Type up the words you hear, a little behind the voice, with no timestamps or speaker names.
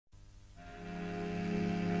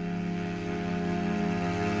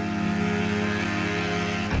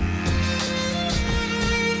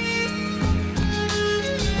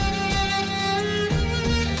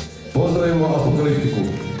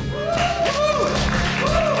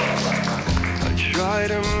try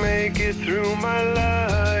to make it through my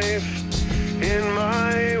life in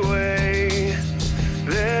my way.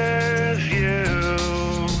 There's you.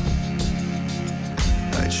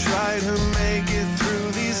 I try to make it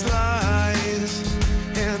through these lies,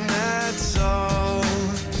 and that's all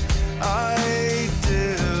I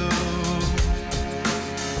do.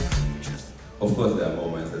 Of course, there are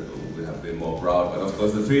moments that we have been more proud, but of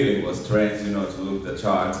course the feeling was strange, you know, to look at the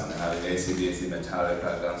charts and having AC/DC,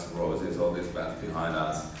 Metallica, Guns N' Roses, all these bands behind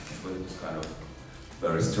us. Of course, it was kind of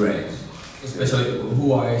very strange. Especially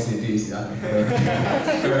who are AC/DC?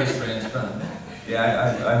 Very strange band. Yeah,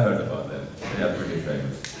 I heard about them. They are pretty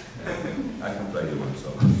famous. I can play you one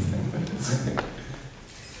song.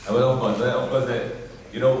 But of course,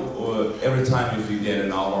 you know, every time if you get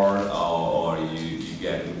an award or you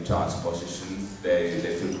get in charge positions, they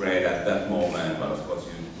feel great at that moment. But of course,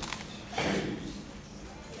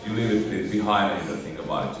 you leave it behind and you don't think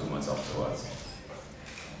about it too much afterwards.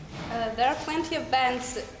 There are plenty of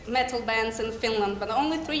bands, metal bands in Finland, but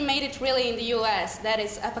only 3 made it really in the US. That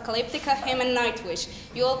is Apocalyptica, Him and Nightwish.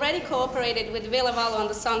 You already cooperated with Ville Valo on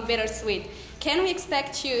the song Bittersweet. Can we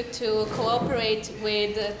expect you to cooperate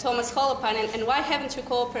with Thomas Holopainen, and why haven't you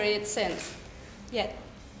cooperated since? Yet.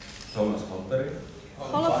 Thomas Holopainen?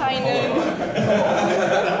 Holopainen.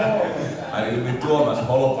 I mean Thomas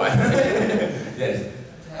Holopainen. Yes.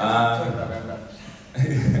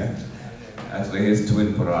 Actually, his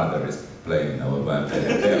twin brother is playing in our band.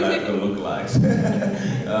 They're like the lookalikes.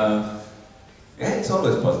 Yeah, it's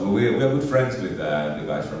always possible. We are good friends with the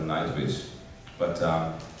guys from Nightwish, but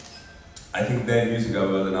I think their musical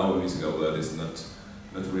world and our musical world is not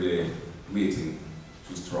really meeting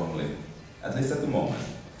too strongly, at least at the moment.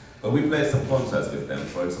 But we played some concerts with them.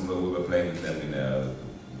 For example, we were playing with them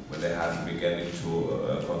when they had the beginning to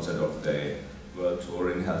a concert of the world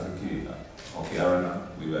tour in Helsinki Hockey Arena.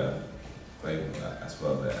 We were playing as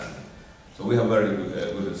well there. So we have very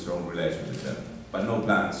good and strong relations with them, but no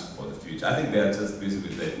plans for the future. I think they are just busy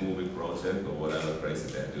with their movie project or whatever crazy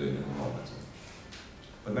they're doing at the moment.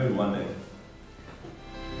 But maybe one day.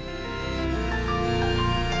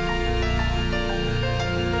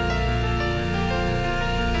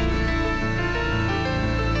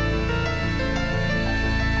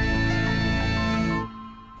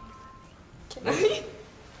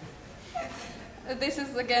 This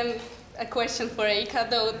is again a question for Eika,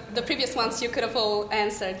 though the previous ones you could have all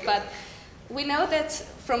answered, but we know that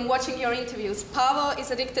from watching your interviews, Paavo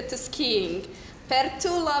is addicted to skiing,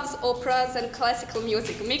 Perttu loves operas and classical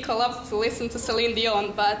music, Mikko loves to listen to Celine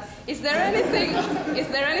Dion, but is there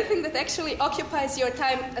anything that actually occupies your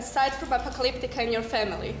time aside from Apocalyptica and your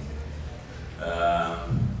family?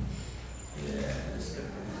 Yes.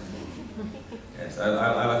 Yes, I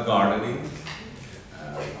like gardening.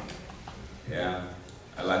 Yeah,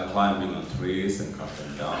 I like climbing on trees and cut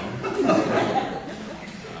them down.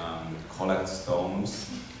 Collect stones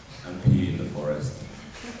and pee in the forest.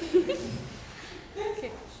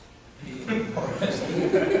 Okay. Pee in the forest.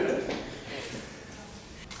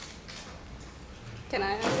 Can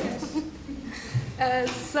I ask?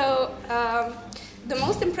 The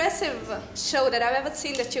most impressive show that I've ever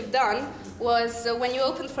seen that you've done was when you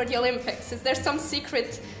opened for the Olympics. Is there some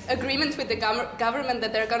secret agreement with the government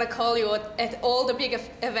that they're going to call you at all the big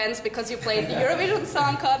events because you played the Eurovision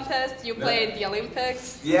Song Contest, you played the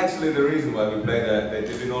Olympics? Yeah, actually the reason why we played that,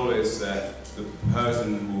 they've been always the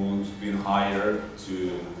person who's been hired to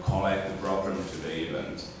collect the program to the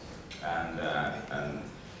event. And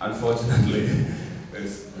unfortunately,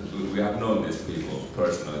 we have known these people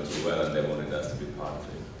personally too well, and they wanted us to be part of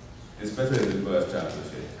it. Especially the first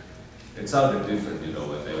championship. It sounded different, you know,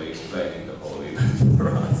 when they were explaining the whole event for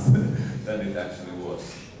us than it actually was.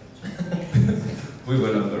 We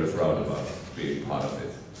were not very proud about being part of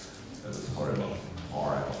it. It was horrible.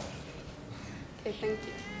 Horrible. Okay, thank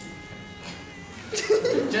you.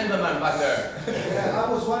 Gentleman back there. Yeah, I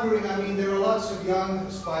was wondering, I mean, there are lots of young,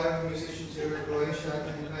 aspiring musicians here in Croatia, I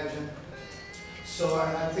can imagine. So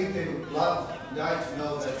I think they would like to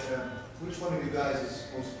know that which one of you guys is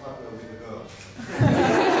most popular with the girls?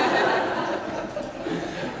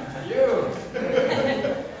 You!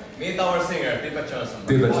 Meet our singer, Pippa Johnson.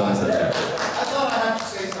 Pippa Johnson, yeah. I thought I had to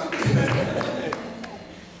say something.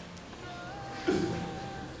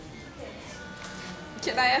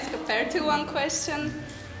 Can I ask a Perttu one question?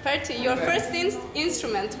 Perttu, your first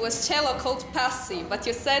instrument was cello called passi, but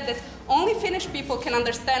you said that only Finnish people can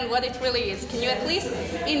understand what it really is. Can you at least,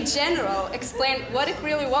 in general, explain what it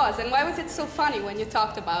really was, and why was it so funny when you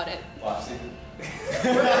talked about it? Passi.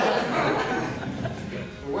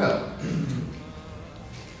 Well,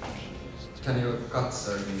 Can you cut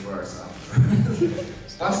certain words out?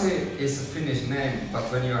 Pasi is a Finnish name, but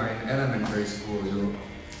when you are in elementary school, you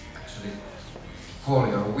actually call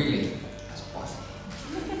your willy as Pasi.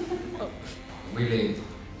 Willy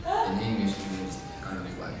in English means kind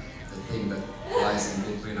of like the thing that lies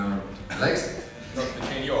in between our legs. Not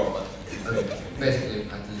between your, but Basically,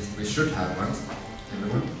 at least we should have one,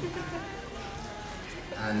 everyone.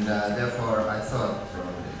 And therefore, I thought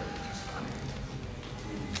probably that it was funny.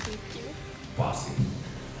 Pasi.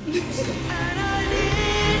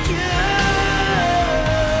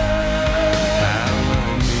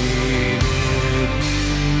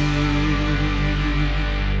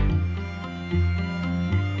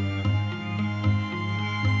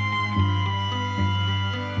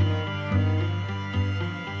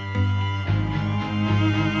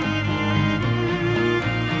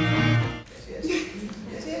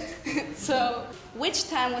 So, which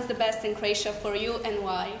time was the best in Croatia for you and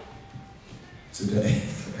why? Today.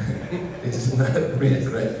 It's not really a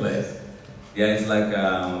great place. Yeah, it's like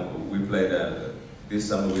we played this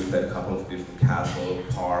summer. We played a couple of different castle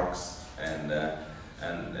parks, and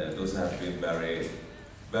those have been very,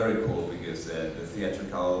 very cool because the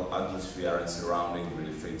theatrical atmosphere and surrounding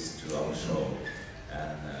really fits to our show.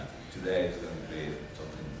 And today it's going to be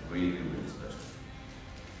something really, really special.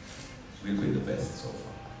 We'll be the best so far.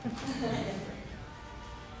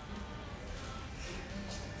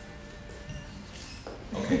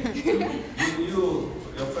 Okay.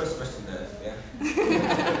 Your first question there,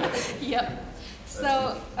 yeah? Yep.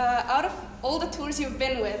 So, out of all the tours you've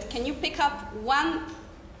been with, can you pick up one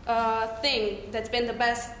thing that's been the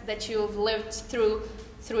best that you've lived through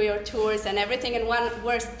your tours and everything, and one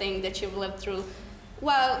worst thing that you've lived through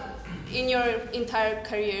while in your entire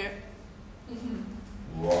career?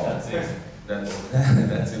 Wow.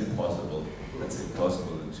 That's impossible. That's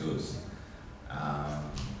impossible to choose.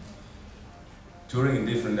 Touring in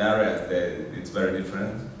different areas, it's very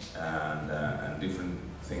different, and different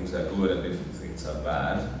things are good and different things are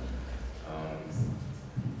bad.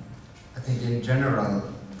 I think in general,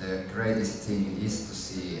 the greatest thing is to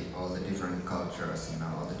see all the different cultures,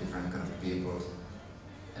 all the different kind of people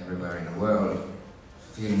everywhere in the world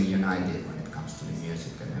feeling united when it comes to the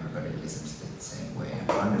music, and everybody listens to it the same way and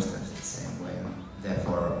understands it the same way, and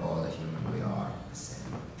therefore all the human we are the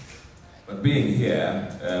same. But being here,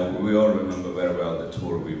 we all remember very well the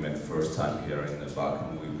tour we made first time here in the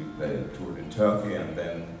Balkan. We played a tour in Turkey and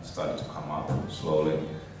then started to come up slowly.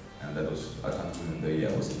 And that was, I can't remember the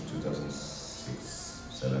year, was it 2006,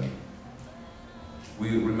 2007?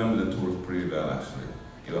 We remember the tour pretty well actually,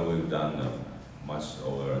 even we've done much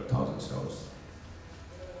over 1,000 shows.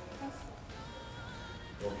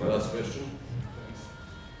 Okay, last question.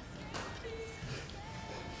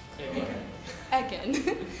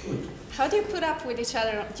 Again. How do you put up with each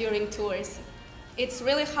other during tours? It's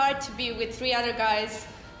really hard to be with 3 other guys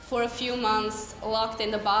for a few months locked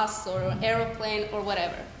in the bus or aeroplane or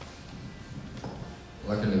whatever.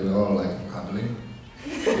 Luckily we all like cuddling.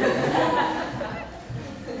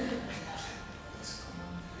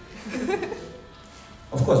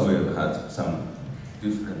 Of course we have had some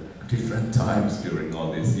different times during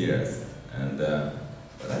all these years, and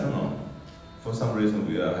but I don't know, for some reason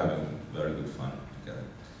we are having very good fun together.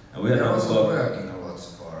 And we are also working a lot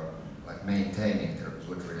for like maintaining their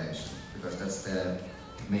good relation, because that's the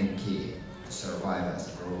main key to survive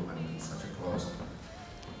as a group and in such a close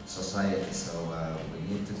society. So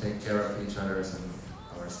we need to take care of each other and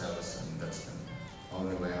ourselves, and that's the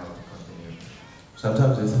only way how to continue.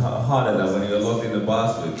 Sometimes it's harder than when you're locked in the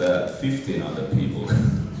bus with 15 other people,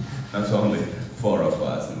 not only 4 of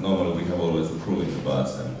us. And normally we have always a crew in the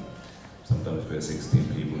bus, and sometimes we're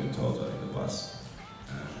 16 people in total in the bus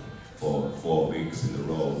for 4 weeks in a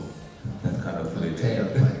row. That kind of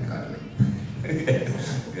living. Like cuddling.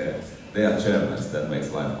 Yeah, they are Germans, that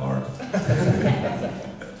makes life hard.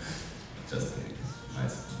 Just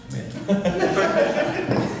nice men.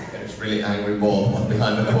 There's really angry ball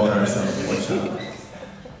behind the corner, so watch out.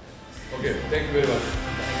 Okay, thank you very much.